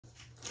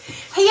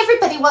Hey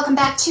everybody, welcome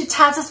back to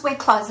TAZ's Wig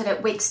Closet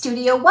at Wig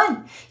Studio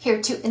One, here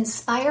to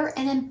inspire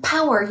and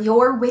empower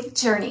your wig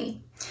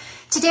journey.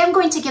 Today I'm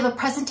going to give a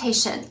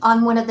presentation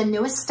on one of the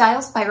newest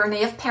styles by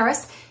Rene Of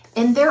Paris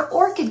in their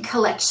Orchid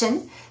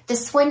collection.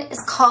 This one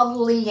is called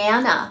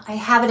LIANA. I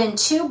have it in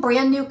two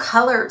brand new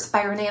colors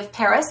by Rene Of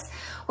Paris.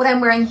 What I'm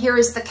wearing here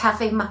is the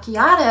Caffe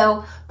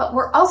Macchiato, but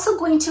we're also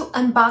going to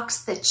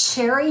unbox the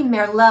Cherry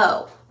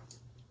Merlot.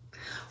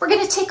 We're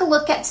going to take a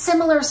look at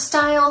similar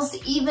styles,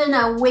 even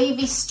a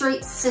wavy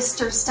straight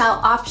sister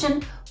style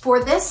option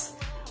for this.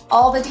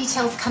 All the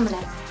details coming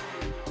up.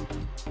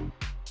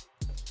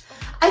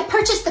 I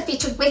purchased the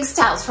featured wig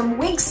styles from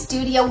Wig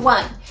Studio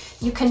One.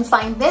 You can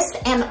find this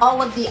and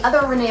all of the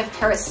other Rene Of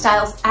Paris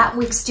styles at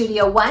Wig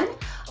Studio One.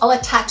 I'll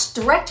attach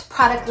direct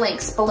product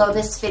links below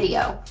this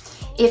video.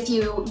 If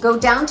you go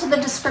down to the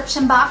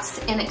description box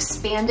and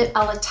expand it,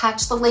 I'll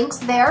attach the links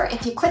there.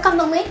 If you click on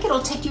the link,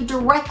 it'll take you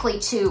directly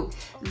to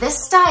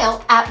this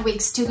style at Wig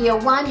Studio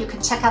One. You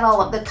can check out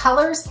all of the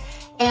colors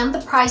and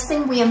the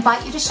pricing. We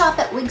invite you to shop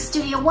at Wig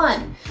Studio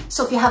One.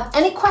 So if you have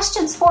any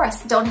questions for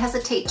us, don't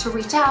hesitate to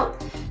reach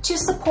out to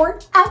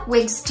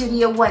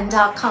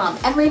support@wigstudio1.com.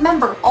 And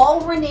remember,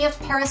 all Rene Of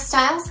Paris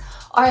styles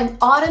are an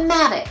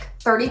automatic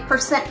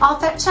 30%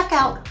 off at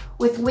checkout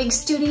with Wig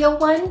Studio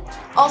One.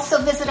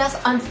 Also visit us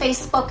on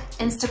Facebook,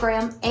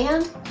 Instagram,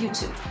 and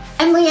YouTube.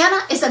 And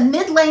LIANA is a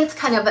mid-length,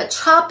 kind of a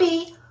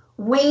choppy,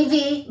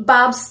 wavy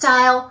bob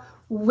style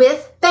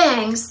with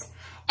bangs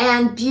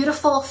and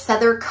beautiful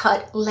feather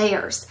cut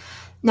layers.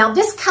 Now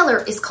this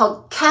color is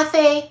called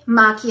Caffe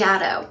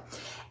Macchiato.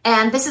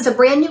 And this is a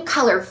brand new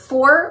color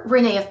for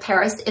Rene Of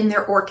Paris in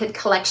their Orchid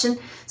collection.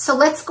 So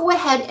let's go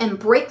ahead and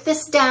break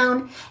this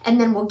down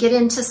and then we'll get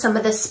into some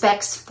of the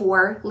specs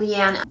for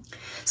LIANA.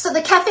 So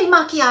the Caffe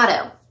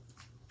Macchiato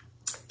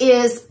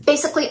is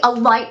basically a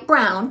light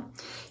brown.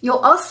 You'll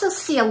also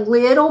see a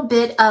little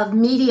bit of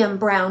medium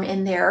brown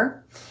in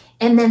there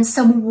and then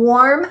some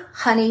warm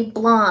honey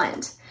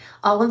blonde.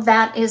 All of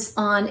that is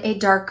on a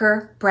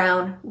darker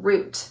brown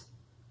root.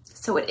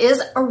 So it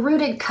is a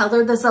rooted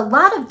color. There's a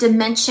lot of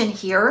dimension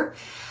here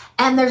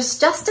and there's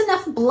just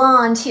enough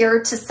blonde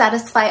here to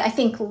satisfy, I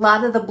think, a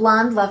lot of the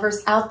blonde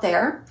lovers out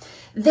there.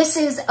 This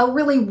is a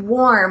really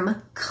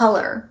warm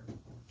color.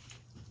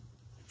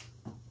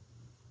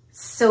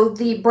 So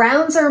the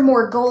browns are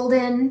more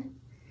golden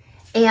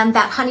and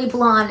that honey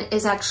blonde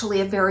is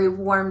actually a very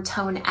warm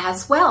tone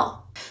as well.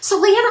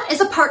 So LIANA is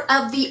a part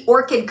of the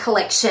Orchid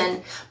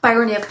collection by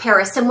Rene Of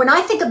Paris. And when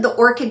I think of the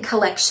Orchid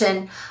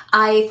collection,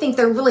 I think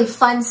they're really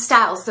fun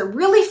styles. They're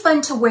really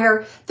fun to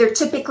wear. They're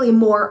typically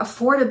more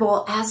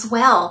affordable as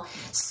well.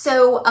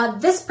 So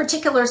this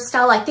particular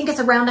style, I think it's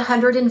around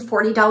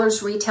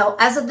 $140 retail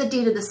as of the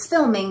date of this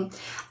filming.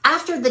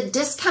 After the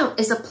discount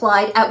is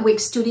applied at Wig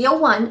Studio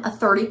One, a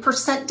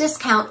 30%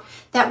 discount,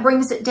 that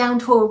brings it down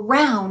to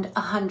around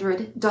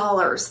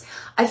 $100.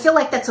 I feel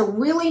like that's a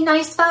really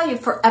nice value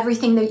for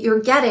everything that you're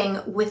getting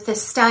with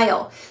this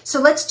style. So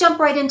let's jump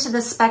right into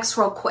the specs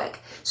real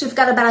quick. So we've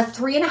got about a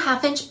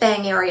 3.5-inch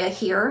bang area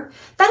here.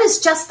 That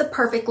is just the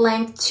perfect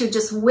length to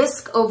just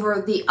whisk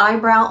over the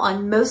eyebrow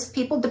on most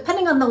people,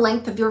 depending on the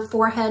length of your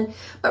forehead.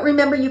 But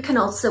remember, you can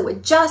also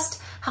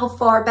adjust how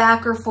far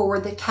back or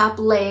forward the cap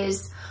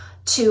lays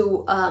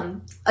to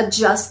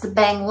adjust the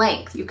bang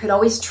length. You could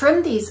always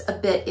trim these a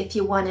bit if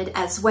you wanted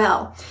as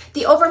well.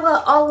 The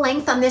overall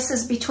length on this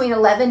is between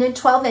 11 and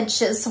 12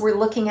 inches. So we're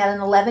looking at an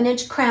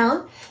 11-inch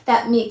crown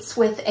that meets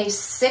with a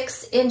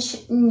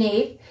 6-inch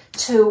nape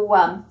to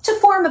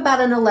form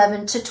about an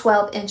 11 to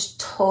 12-inch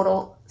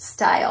total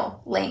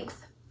style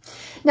length.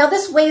 Now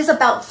this weighs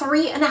about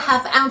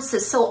 3.5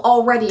 ounces. So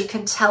already you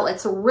can tell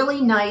it's a really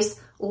nice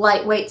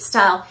lightweight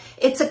style.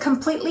 It's a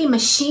completely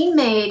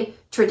machine-made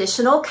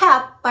traditional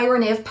cap by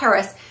Rene Of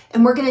Paris,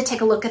 and we're going to take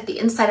a look at the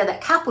inside of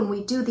that cap when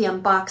we do the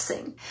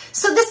unboxing.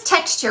 So this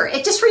texture,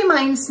 it just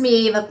reminds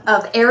me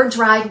of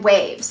air-dried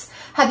waves.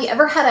 Have you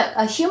ever had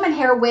a human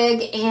hair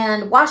wig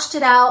and washed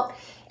it out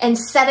and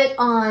set it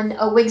on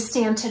a wig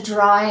stand to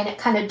dry and it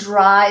kind of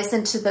dries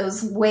into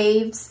those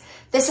waves?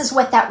 This is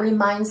what that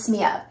reminds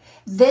me of.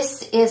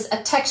 This is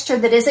a texture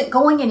that isn't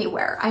going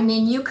anywhere. I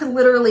mean, you could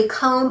literally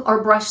comb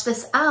or brush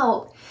this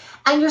out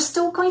and you're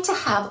still going to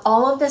have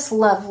all of this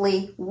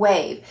lovely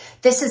wave.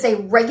 This is a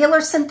regular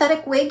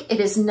synthetic wig.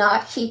 It is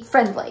not heat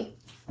friendly.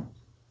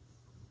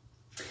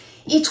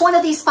 Each one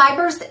of these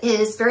fibers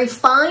is very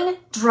fine,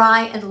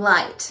 dry, and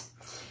light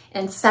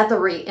and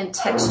feathery in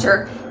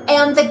texture.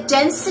 And the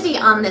density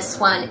on this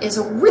one is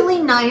a really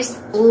nice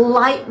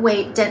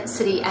lightweight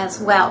density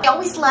as well. I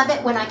always love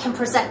it when I can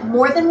present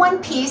more than one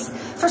piece.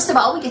 First of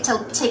all, we get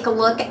to take a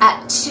look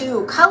at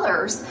two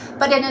colors,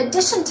 but in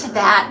addition to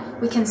that,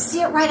 we can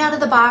see it right out of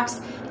the box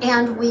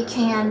and we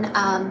can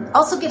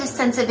also get a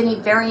sense of any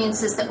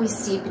variances that we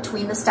see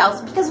between the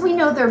styles because we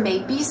know there may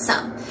be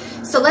some.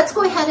 So let's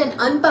go ahead and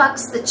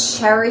unbox the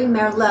Cherry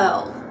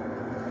Merlot.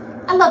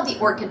 I love the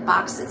Orchid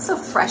box. It's so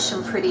fresh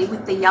and pretty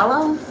with the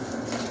yellow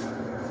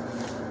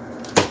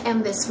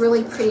and this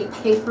really pretty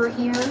paper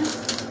here.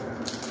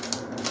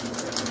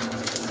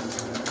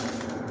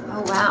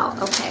 Oh wow,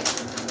 okay.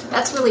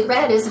 That's really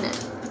red, isn't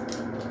it?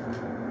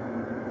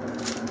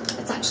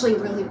 It's actually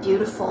really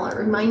beautiful. It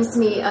reminds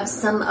me of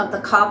some of the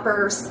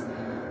coppers,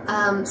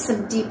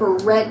 some deeper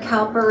red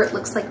copper. It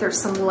looks like there's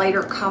some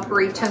lighter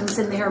coppery tones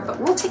in there, but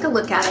we'll take a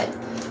look at it.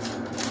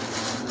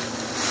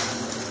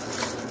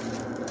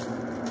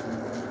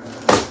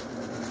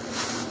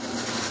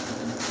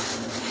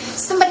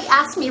 Somebody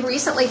asked me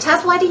recently,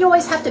 Taz, why do you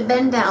always have to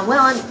bend down?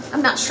 Well,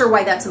 I'm not sure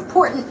why that's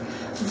important,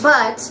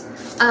 but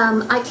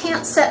I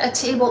can't set a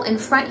table in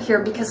front here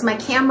because my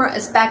camera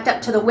is backed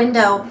up to the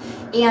window,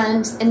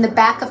 and in the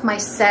back of my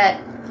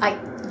set,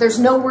 there's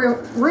no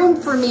room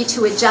for me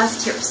to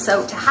adjust here.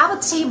 So to have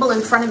a table in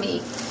front of me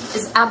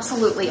is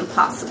absolutely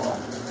impossible.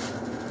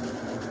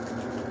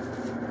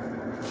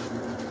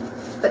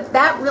 But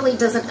that really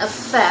doesn't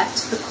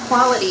affect the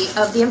quality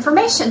of the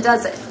information,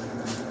 does it?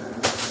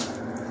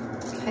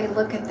 Okay,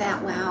 look at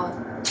that, wow.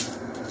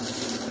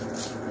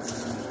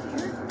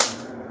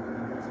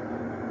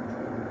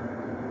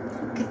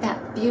 Look at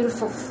that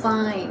beautiful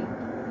fine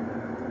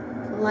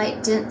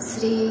light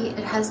density.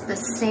 It has the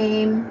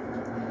same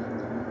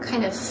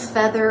kind of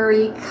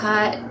feathery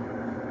cut,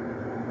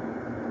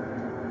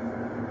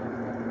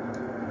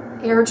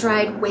 air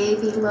dried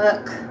wavy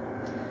look.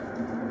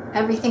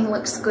 Everything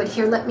looks good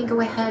here. Let me go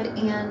ahead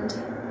and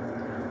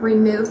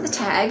remove the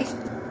tag.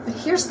 But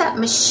here's that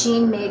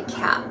machine made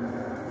cap.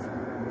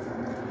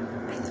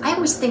 I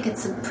always think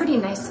it's a pretty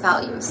nice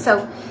value.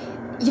 So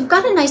you've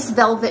got a nice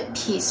velvet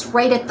piece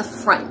right at the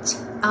front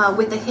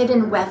with a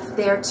hidden weft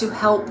there to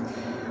help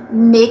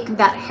make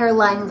that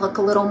hairline look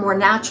a little more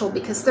natural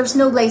because there's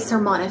no lace or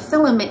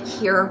monofilament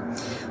here.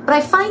 But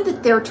I find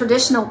that their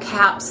traditional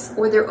caps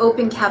or their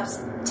open caps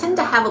tend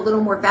to have a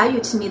little more value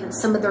to me than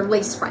some of their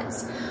lace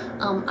fronts.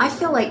 I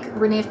feel like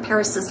Rene Of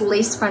Paris's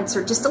lace fronts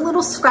are just a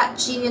little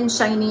scratchy and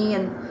shiny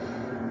and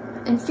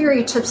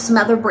inferior to some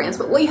other brands.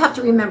 But what you have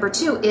to remember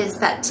too is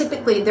that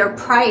typically their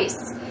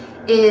price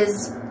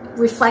is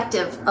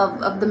reflective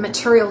of the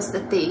materials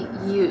that they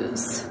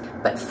use.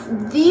 But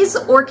these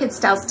orchid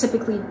styles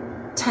typically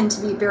tend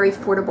to be very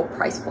affordable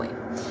price point.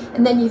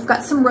 And then you've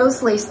got some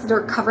rose lace that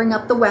are covering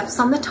up the wefts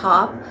on the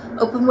top,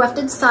 open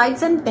wefted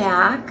sides and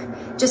back,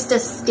 just a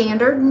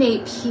standard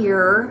nape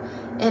here,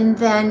 and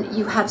then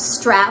you have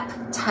strap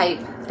type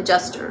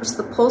adjusters.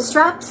 The pull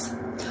straps,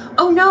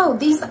 oh no,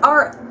 these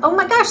are, oh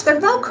my gosh, they're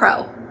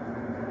Velcro.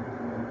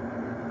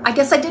 I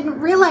guess I didn't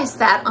realize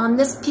that on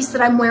this piece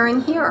that I'm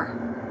wearing here.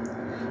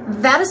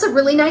 That is a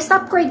really nice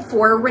upgrade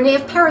for Rene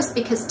Of Paris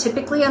because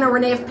typically on a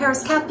Rene Of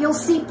Paris cap, you'll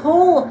see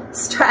pull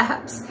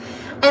straps.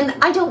 And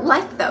I don't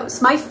like those.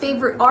 My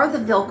favorite are the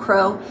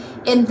Velcro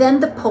and then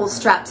the pull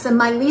straps. And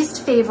my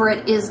least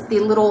favorite is the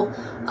little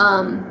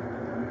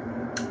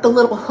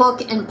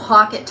hook and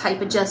pocket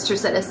type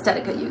adjusters that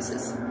Aesthetica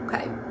uses.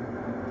 Okay.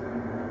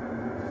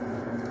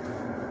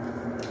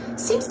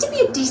 Seems to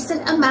be a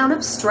decent amount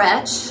of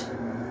stretch.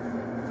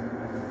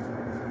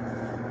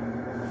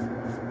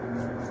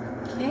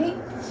 Okay.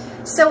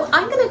 So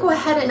I'm going to go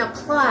ahead and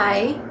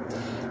apply,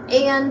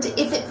 and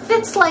if it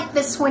fits like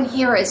this one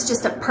here, it's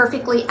just a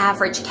perfectly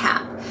average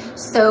cap.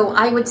 So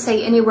I would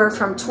say anywhere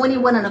from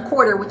 21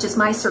 1/4, which is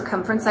my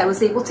circumference. I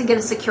was able to get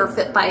a secure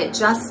fit by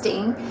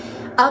adjusting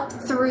up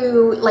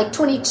through like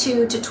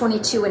 22 to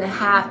 22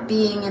 1/2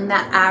 being in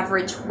that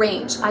average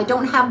range. I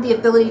don't have the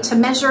ability to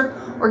measure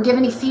or give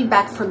any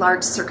feedback for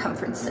large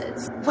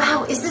circumferences.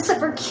 Wow, is this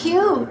ever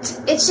cute?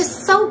 It's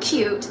just so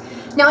cute.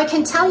 Now I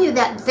can tell you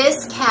that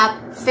this cap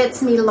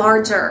fits me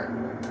larger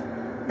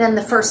than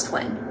the first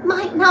one.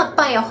 Might not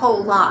by a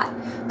whole lot,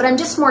 but I'm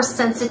just more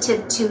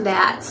sensitive to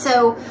that.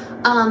 So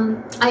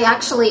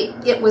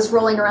it was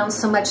rolling around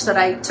so much that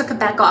I took it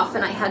back off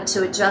and I had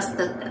to adjust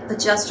the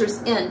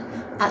adjusters in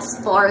as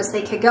far as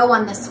they could go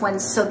on this one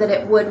so that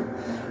it would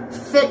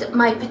fit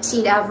my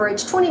petite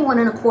average 21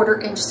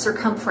 1/4 inch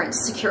circumference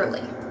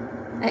securely.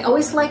 I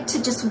always like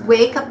to just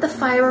wake up the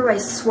fiber by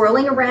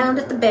swirling around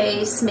at the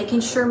base,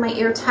 making sure my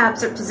ear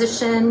tabs are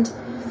positioned.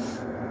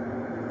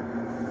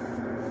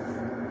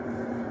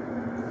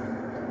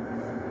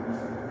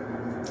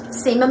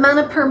 Same amount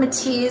of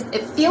permatease.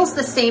 It feels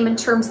the same in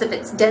terms of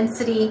its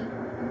density.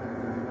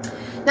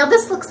 Now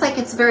this looks like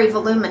it's very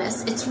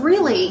voluminous. It's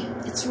really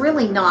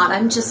not.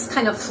 I'm just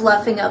kind of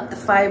fluffing up the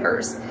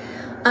fibers.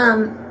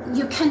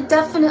 You can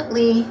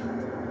definitely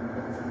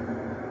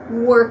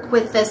work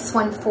with this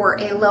one for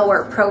a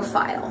lower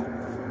profile.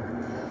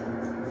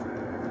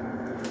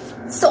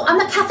 So on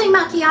the Caffe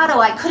Macchiato,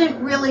 I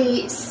couldn't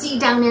really see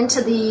down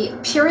into the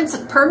appearance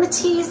of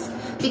permatease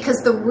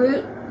because the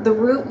root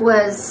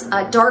was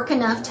dark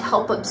enough to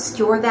help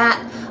obscure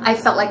that. I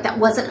felt like that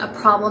wasn't a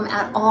problem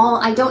at all.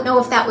 I don't know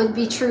if that would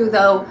be true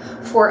though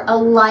for a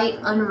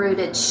light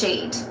unrooted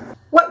shade.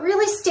 What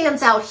really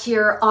stands out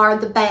here are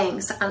the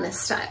bangs on this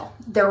style.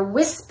 They're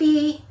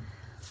wispy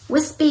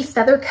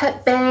feather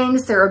cut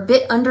bangs. They're a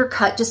bit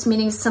undercut, just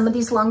meaning some of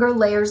these longer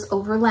layers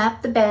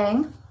overlap the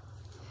bang.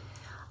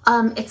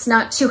 It's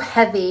not too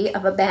heavy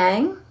of a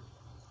bang.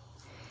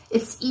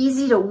 It's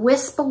easy to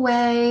wisp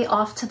away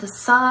off to the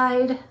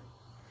side.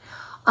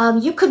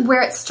 You could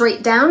wear it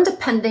straight down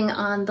depending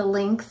on the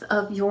length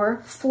of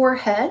your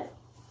forehead.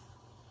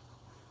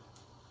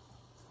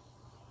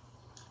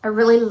 I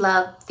really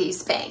love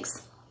these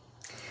bangs.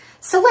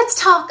 So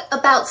let's talk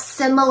about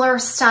similar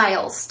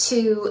styles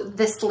to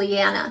this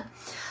LIANA.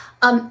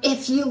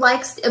 If you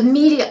like,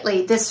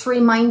 immediately this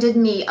reminded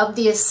me of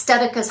the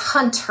aesthetic as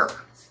Hunter.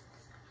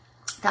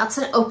 That's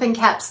an open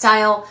cap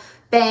style,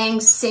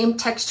 bangs, same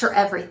texture,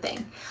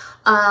 everything.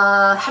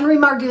 Henry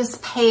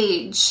Margus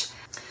Page.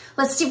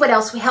 Let's see what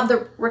else. We have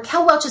the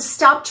Raquel Welch's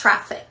Stop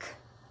Traffic.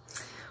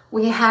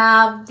 We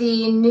have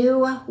the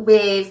New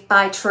Wave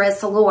by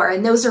Therese Allure,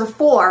 and those are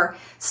 4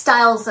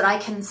 styles that I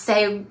can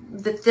say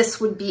that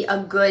this would be a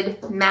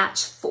good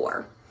match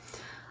for.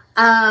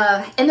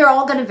 And they're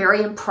all going to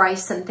vary in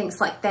price and things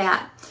like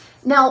that.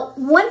 Now,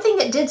 one thing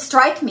that did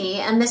strike me,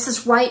 and this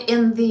is right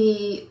in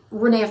the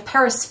Rene of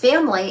Paris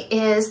family,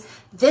 is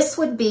this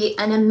would be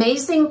an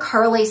amazing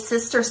curly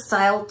sister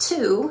style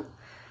to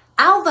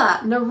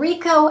Alva,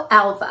 Noriko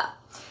Alva.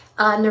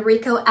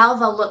 Noriko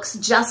Alva looks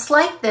just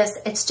like this,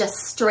 it's just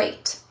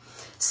straight.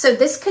 So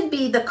this could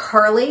be the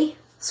curly,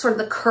 sort of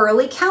the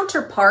curly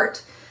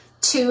counterpart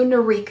to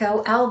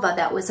Noriko Alva.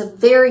 That was a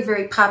very,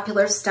 very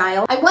popular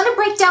style. I want to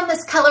break down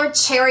this color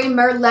Cherry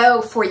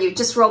Merlot for you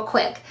just real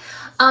quick.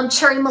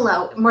 Cherry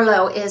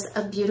Merlot is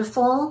a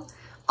beautiful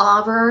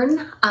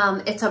auburn.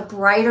 It's a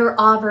brighter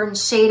auburn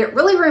shade. It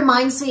really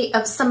reminds me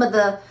of some of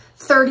the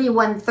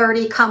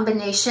 3130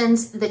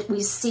 combinations that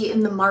we see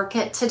in the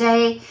market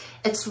today.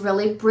 It's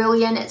really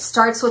brilliant. It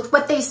starts with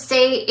what they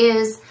say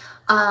is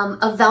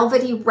a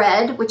velvety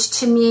red, which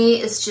to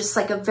me is just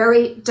like a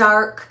very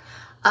dark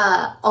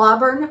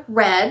auburn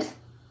red.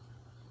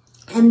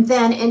 And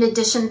then in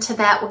addition to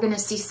that, we're going to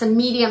see some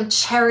medium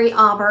cherry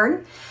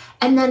auburn.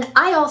 And then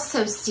I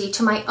also see,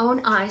 to my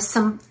own eyes,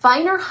 some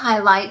finer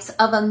highlights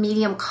of a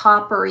medium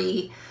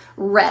coppery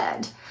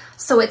red.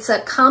 So it's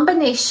a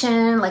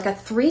combination, like a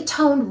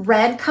 3-tone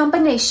red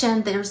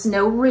combination. There's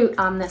no root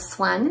on this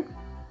one.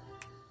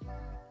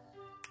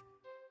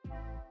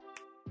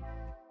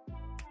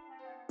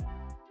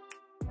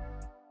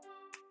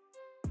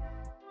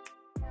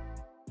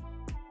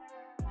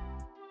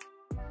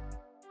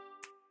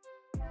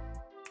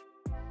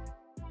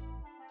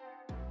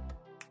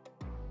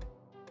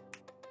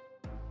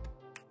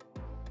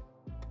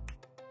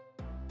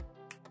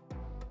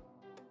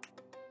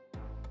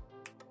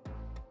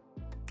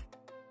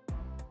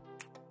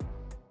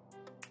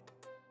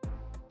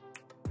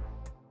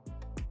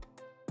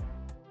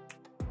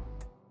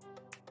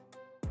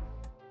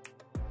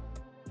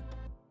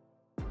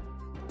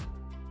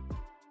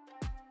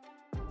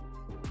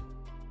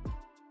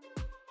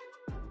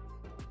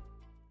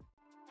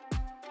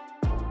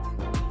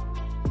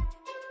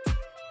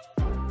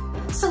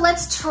 So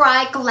let's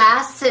try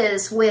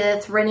glasses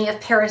with Rene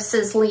of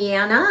Paris's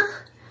LIANA.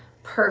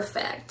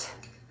 Perfect.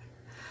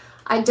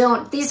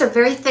 These are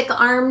very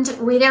thick-armed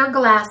reader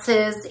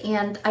glasses,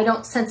 and I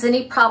don't sense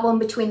any problem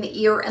between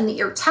the ear and the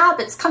ear tab.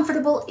 It's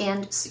comfortable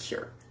and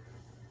secure.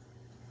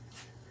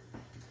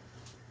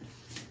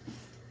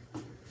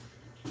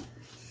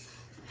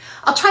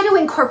 I'll try to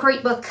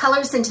incorporate both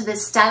colors into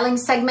this styling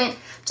segment.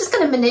 I'm just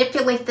going to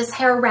manipulate this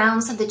hair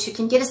around so that you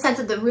can get a sense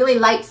of the really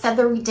light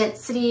feathery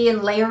density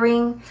and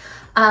layering,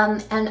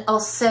 and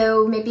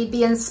also maybe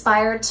be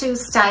inspired to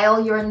style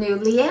your new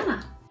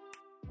LIANA.